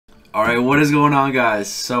Alright, what is going on, guys?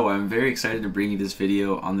 So I'm very excited to bring you this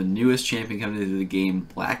video on the newest champion coming into the game,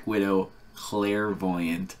 Black Widow, Claire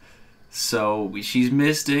Voyant. So she's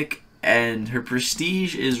Mystic and her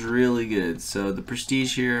prestige is really good. So the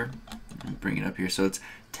prestige here, let me bring it up here. So it's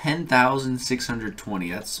 10,620.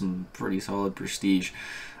 That's some pretty solid prestige.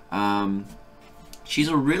 She's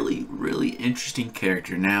a really interesting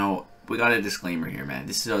character. Now, we got a disclaimer here, man.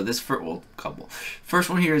 This is couple. First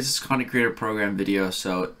one here is this content creator program video.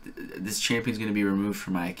 So this champion's gonna be removed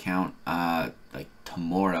from my account like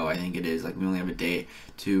tomorrow, I think it is. Like we only have a day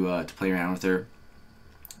to play around with her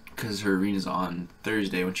because her arena's on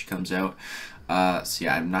Thursday when she comes out. So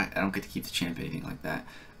yeah, I don't get to keep the champ, anything like that.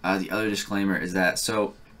 The other disclaimer is that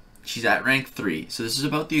she's at rank 3, so this is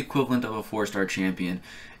about the equivalent of a 4-star champion,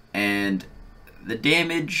 and the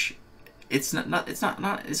damage. It's not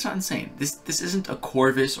insane. This isn't a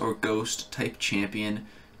Corvus or Ghost type champion.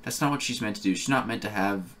 That's not what she's meant to do. She's not meant to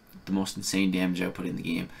have the most insane damage output in the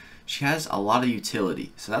game. She has a lot of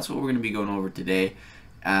utility, so that's what we're going to be going over today.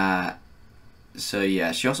 So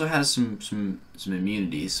yeah, she also has some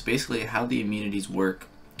immunities. Basically, how the immunities work: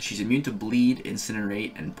 she's immune to bleed,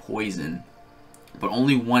 incinerate, and poison, but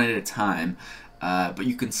only one at a time. But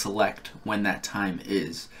you can select when that time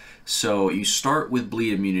is. So you start with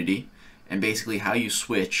bleed immunity. And basically how you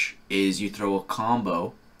switch is you throw a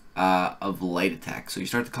combo of light attack. So you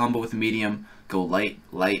start the combo with medium, go light,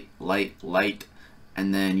 light, light, light,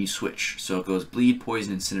 and then you switch. So it goes bleed,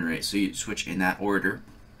 poison, incinerate. So you switch in that order.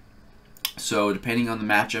 So depending on the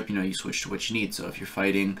matchup, you switch to what you need. So if you're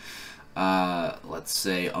fighting, let's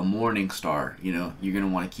say a Morning Star, you're going to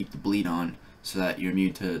want to keep the bleed on so that you're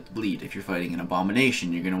immune to bleed. If you're fighting an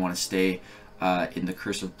Abomination, you're going to want to stay in the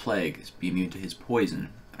Curse of Plague, be immune to his poison,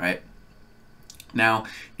 alright? Now,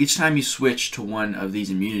 each time you switch to one of these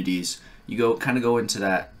immunities, you go into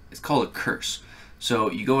that. It's called a curse.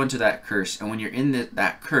 So you go into that curse, and when you're in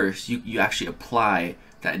that curse, you actually apply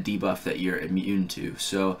that debuff that you're immune to.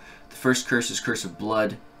 So the first curse is Curse of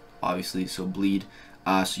Blood, obviously, so bleed.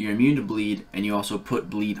 So you're immune to bleed, and you also put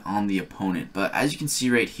bleed on the opponent. But as you can see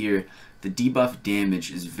right here, the debuff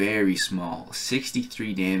damage is very small,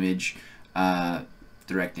 63 damage.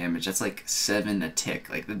 Direct damage. That's like 7 a tick.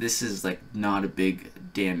 Like this is like not a big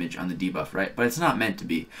damage on the debuff, right? But it's not meant to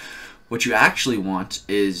be. What you actually want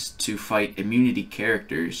is to fight immunity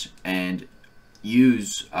characters and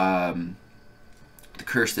use the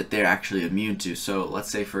curse that they're actually immune to. So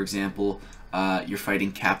let's say, for example, you're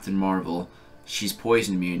fighting Captain Marvel. She's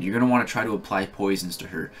poison immune. You're gonna want to try to apply poisons to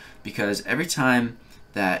her, because every time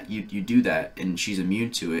that you do that and she's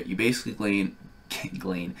immune to it, you basically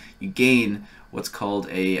gain what's called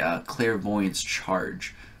a clairvoyance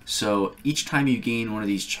charge. So each time you gain one of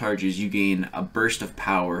these charges, you gain a burst of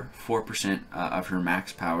power, 4% of her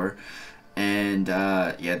max power, and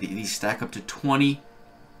yeah, these stack up to 20.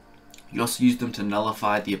 You also use them to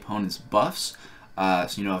nullify the opponent's buffs.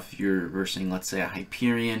 So if you're versing, let's say, a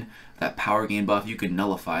Hyperion, that power gain buff, you can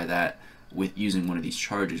nullify that with using one of these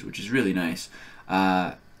charges, which is really nice.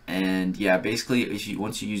 And yeah, basically,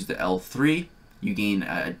 once you use the L3, you gain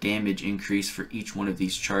a damage increase for each one of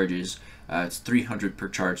these charges. It's 300 per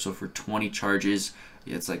charge, so for 20 charges,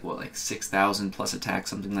 it's like, what, like 6,000 plus attack,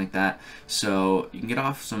 something like that. So you can get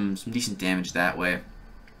off some decent damage that way.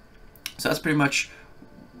 So that's pretty much.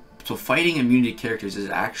 So fighting immunity characters is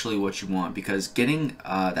actually what you want, because getting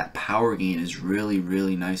that power gain is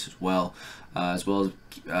really nice as well as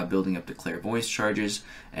building up the clairvoyance charges.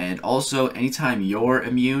 And also, anytime you're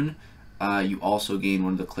immune, you also gain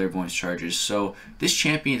one of the clairvoyance charges. So this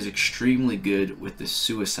champion is extremely good with the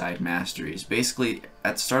suicide masteries. Basically,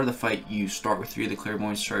 at the start of the fight, you start with 3 of the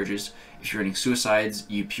clairvoyance charges. If you're running suicides,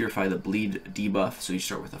 you purify the bleed debuff. So you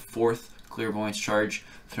start with a 4th clairvoyance charge,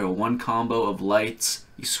 throw 1 combo of lights,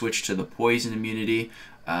 you switch to the poison immunity,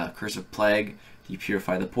 Curse of Plague, you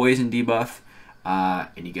purify the poison debuff,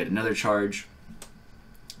 and you get another charge.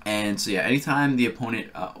 And so yeah, anytime the opponent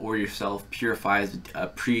or yourself purifies a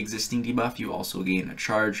pre-existing debuff, you also gain a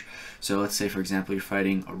charge. So let's say, for example, you're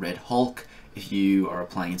fighting a Red Hulk. If you are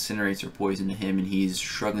applying incinerates or poison to him and he's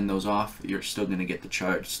shrugging those off, you're still going to get the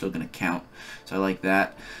charge, still going to count. So I like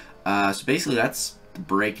that. So basically that's the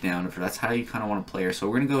breakdown of her. That's how you kind of want to play her. So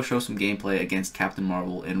we're going to go show some gameplay against Captain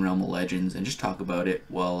Marvel in Realm of Legends and just talk about it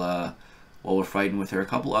while we're fighting with her. A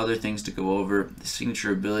couple other things to go over. The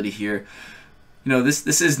signature ability here.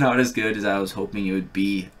 This is not as good as I was hoping it would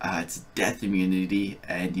be. It's death immunity,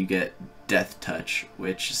 and you get death touch,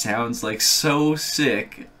 which sounds like so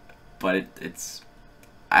sick, but it's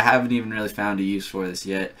I haven't even really found a use for this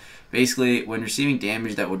yet. Basically, when receiving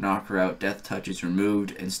damage that would knock her out, death touch is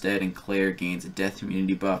removed instead, and Claire gains a death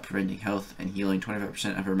immunity buff, preventing health and healing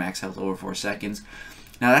 25% of her max health over 4 seconds.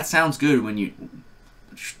 Now that sounds good when you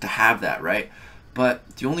to have that, right?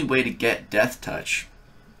 But the only way to get death touch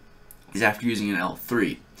is after using an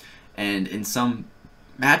L3, and in some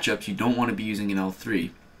matchups you don't want to be using an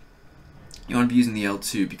L3. You want to be using the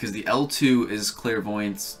L2 because the L2 is Claire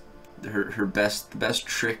Voyant's the best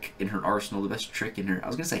trick in her arsenal, the best trick in her, I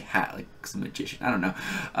was gonna say hat, like some magician, I don't know.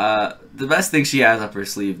 The best thing she has up her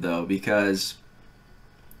sleeve though, because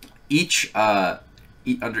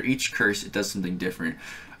under each curse it does something different.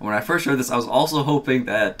 When I first heard this, I was also hoping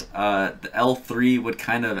that the L3 would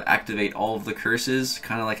kind of activate all of the curses,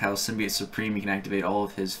 kind of like how Symbiote Supreme, you can activate all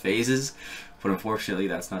of his phases, but unfortunately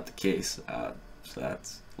that's not the case, so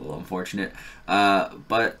that's a little unfortunate.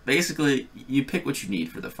 But basically, you pick what you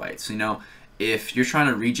need for the fight. So, you know, if you're trying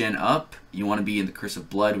to regen up, you want to be in the Curse of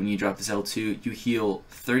Blood. When you drop this L2, you heal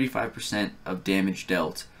 35% of damage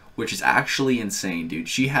dealt, which is actually insane, dude.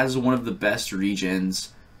 She has one of the best regens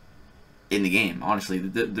in the game, honestly.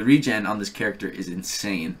 The regen on this character is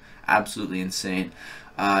insane, absolutely insane.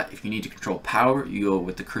 If you need to control power, you go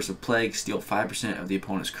with the Curse of Plague, steal 5% of the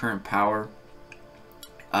opponent's current power.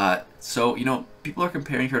 So, you know, people are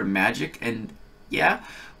comparing her to Magic, and yeah,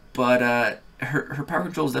 but her power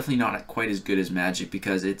control is definitely not quite as good as Magic,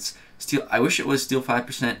 because it's steal. I wish it was steal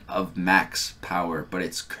 5% of max power, but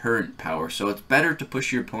it's current power. So it's better to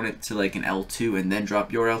push your opponent to like an L2 and then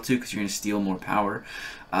drop your L2, because you're going to steal more power,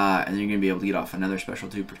 and then you're going to be able to get off another special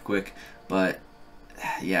 2 pretty quick. But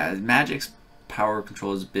yeah, Magic's power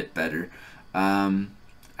control is a bit better.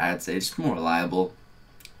 I'd say it's more reliable.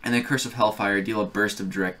 And then Curse of Hellfire, deal a burst of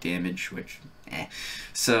direct damage, which,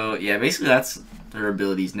 So yeah, basically that's their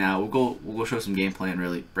abilities. Now we'll go show some gameplay and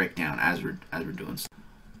really break down as we're doing.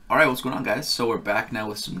 All right, what's going on, guys? So we're back now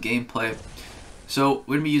with some gameplay. So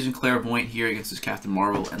we're gonna be using Claire Voyant here against this Captain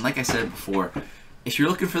Marvel, and like I said before, if you're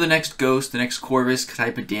looking for the next Ghost, the next Corvus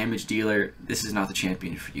type of damage dealer, this is not the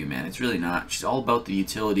champion for you, man. It's really not. She's all about the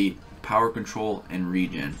utility, power control, and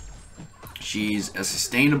regen. She's a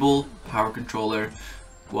sustainable power controller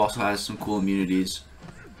who also has some cool immunities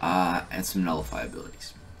and some nullify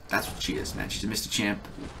abilities. That's what she is, man. She's a Mystic Champ.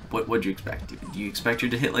 What'd you expect? Do you expect her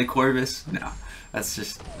to hit like Corvus? No. That's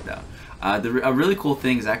just, no. A really cool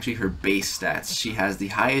thing is actually her base stats. She has the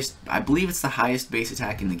highest, I believe it's the highest base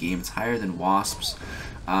attack in the game. It's higher than Wasp's.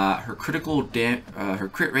 Her her crit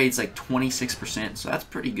rate's like 26%, so that's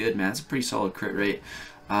pretty good, man. That's a pretty solid crit rate.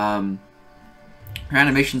 Her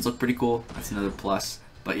animations look pretty cool. That's another plus.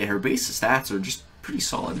 But yeah, her base stats are just pretty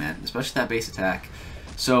solid, man, especially that base attack.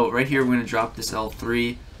 So right here we're going to drop this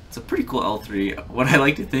L3. It's a pretty cool L3. What I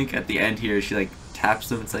like to think at the end here, she like taps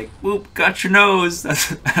them, it's like, whoop, got your nose.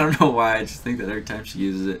 That's, I don't know why, I just think that every time she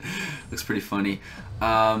uses it, looks pretty funny.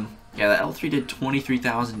 Yeah, that L3 did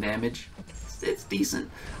 23,000 damage. It's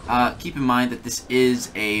decent. Keep in mind that this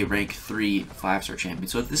is a rank 3 5-star champion,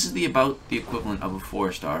 so this is about the equivalent of a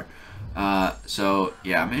 4-star. So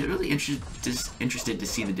yeah, I'm really interested to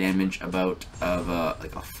see the damage of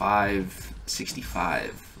like a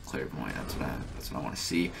 565 Claire Voyant. That's what I want to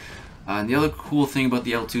see. And the other cool thing about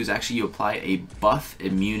the L2 is actually you apply a buff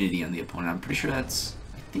immunity on the opponent. I'm pretty sure I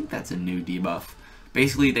think that's a new debuff.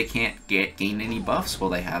 Basically, they can't gain any buffs while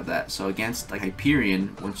they have that. So against like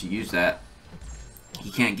Hyperion, once you use that,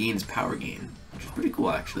 he can't gain his power gain, which is pretty cool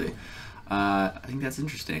actually. I think that's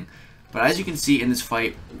interesting. But as you can see in this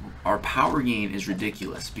fight, our power gain is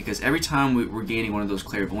ridiculous, because every time we're gaining one of those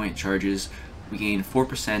Claire Voyant charges, we gain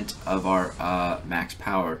 4% of our max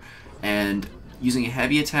power. And using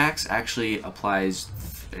heavy attacks actually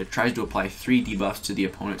tries to apply 3 debuffs to the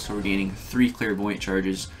opponent, so we're gaining 3 Claire Voyant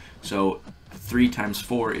charges. So 3 times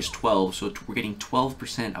 4 is 12, so we're getting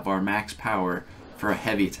 12% of our max power for a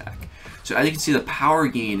heavy attack. So as you can see, the power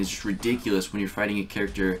gain is just ridiculous when you're fighting a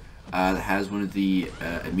character that has one of the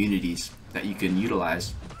immunities that you can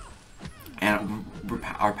utilize, and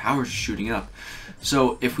our power is shooting up.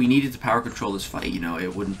 So if we needed to power control this fight, you know,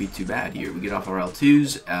 it wouldn't be too bad here. We get off our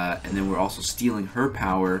L2s, and then we're also stealing her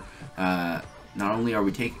power. Not only are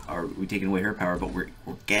we taking away her power, but we're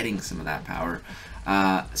getting some of that power.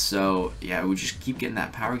 So yeah, we just keep getting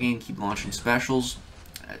that power gain, keep launching specials,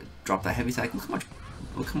 drop that heavy attack.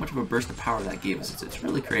 Look how much of a burst of power that gave us. It's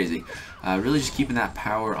really crazy. Really just keeping that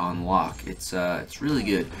power on lock. It's really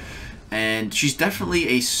good. And she's definitely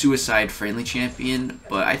a suicide-friendly champion,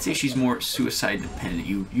 but I'd say she's more suicide-dependent.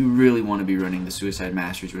 You really want to be running the Suicide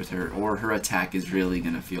Masters with her, or her attack is really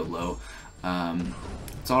going to feel low.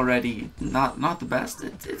 It's already not the best. I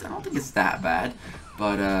don't think it's that bad.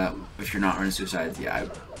 But if you're not running suicides, yeah,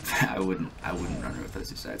 I wouldn't run it without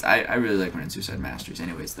suicides. I really like running suicide masters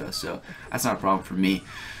anyways though, so that's not a problem for me.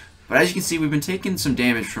 But as you can see, we've been taking some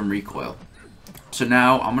damage from recoil. So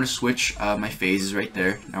now I'm gonna switch my phases right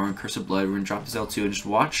there. Now we're in Curse of Blood. We're gonna drop this L2 and just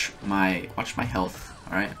watch my health.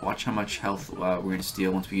 All right, watch how much health we're gonna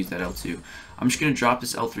steal once we use that L2. I'm just gonna drop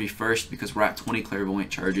this L3 first because we're at 20 Claire Voyant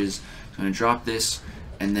charges. So I'm gonna drop this,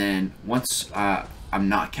 and then once I'm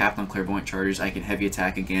not capped on Claire Voyant charges, I can heavy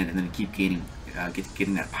attack again, and then keep gaining,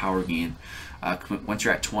 getting that power gain. Once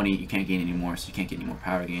you're at 20, you can't gain anymore, so you can't get any more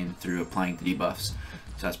power gain through applying the debuffs.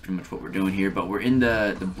 So that's pretty much what we're doing here. But we're in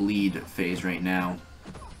the bleed phase right now.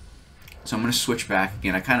 So I'm gonna switch back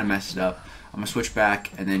again. I kind of messed it up. I'm gonna switch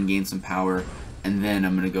back and then gain some power, and then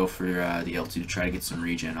I'm gonna go for the L2 to try to get some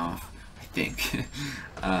regen off, I think.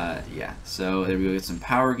 Yeah. So there we go. Get some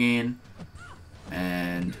power gain,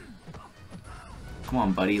 and come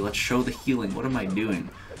on, buddy. Let's show the healing. What am I doing?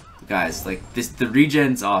 Guys, like this, the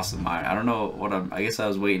regen's awesome. I don't know what I guess I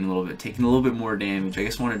was waiting a little bit, taking a little bit more damage. I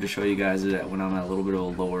just wanted to show you guys it when I'm at a little bit of a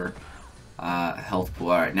lower health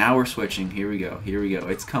pool. Alright, now we're switching. Here we go. Here we go.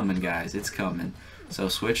 It's coming, guys. It's coming. So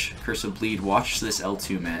switch, Curse of Bleed. Watch this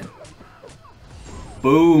L2, man.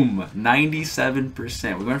 Boom!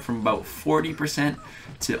 97%. We went from about 40%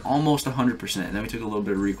 to almost 100%. And then we took a little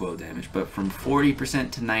bit of recoil damage. But from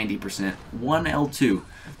 40% to 90%, one L2.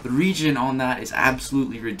 The regen on that is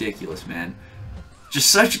absolutely ridiculous, man. Just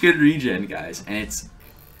such good regen, guys. And it's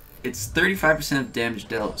 35% of damage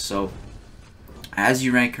dealt. So as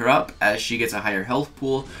you rank her up, as she gets a higher health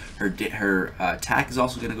pool, her attack is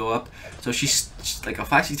also going to go up. So she's like a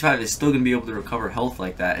 565 is still going to be able to recover health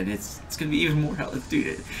like that, and it's going to be even more health,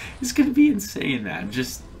 dude. It's going to be insane, man.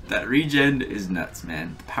 Just that regen is nuts,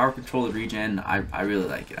 man. The power control of regen, I really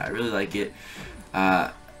like it. I really like it.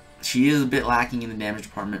 She is a bit lacking in the damage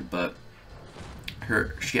department, but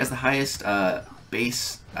she has the highest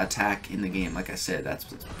base attack in the game. Like I said,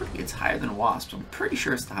 it's higher than Wasp. I'm pretty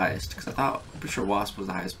sure it's the highest because I'm pretty sure Wasp was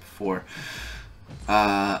the highest before.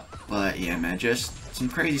 But yeah, man, just some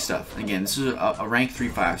crazy stuff. Again, this is a rank 3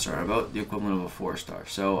 5-star, about the equivalent of a 4-star.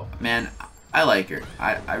 So man, I like her.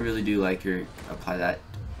 I really do like her. Apply that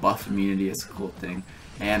buff immunity. It's a cool thing.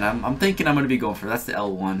 And I'm thinking I'm going to be going for, that's the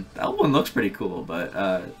L1. The L1 looks pretty cool, but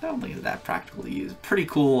I don't think it's that practical to use. Pretty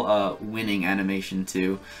cool winning animation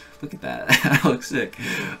too. Look at that. That looks sick.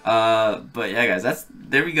 But yeah, guys,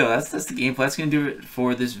 there we go. That's the gameplay. That's going to do it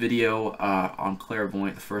for this video on Claire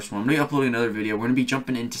Voyant, the first one. I'm going to be uploading another video. We're going to be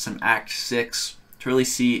jumping into some Act 6 to really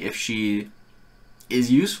see if she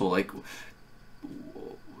is useful. Like,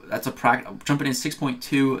 that's jumping in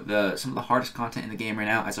 6.2, some of the hardest content in the game right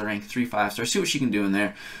now as a rank 3 5-star. See what she can do in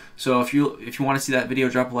there. So if you want to see that video,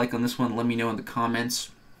 drop a like on this one. Let me know in the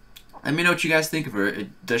comments. Let me know what you guys think of her.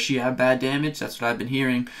 Does she have bad damage? That's what I've been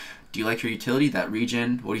hearing. Do you like her utility? That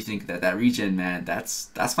regen? What do you think of that regen, man? That's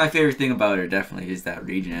my favorite thing about her, definitely, is that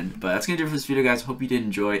regen. But that's gonna do it for this video, guys. Hope you did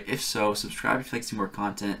enjoy. If so, subscribe if you like to see more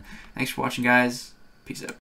content. Thanks for watching, guys. Peace out.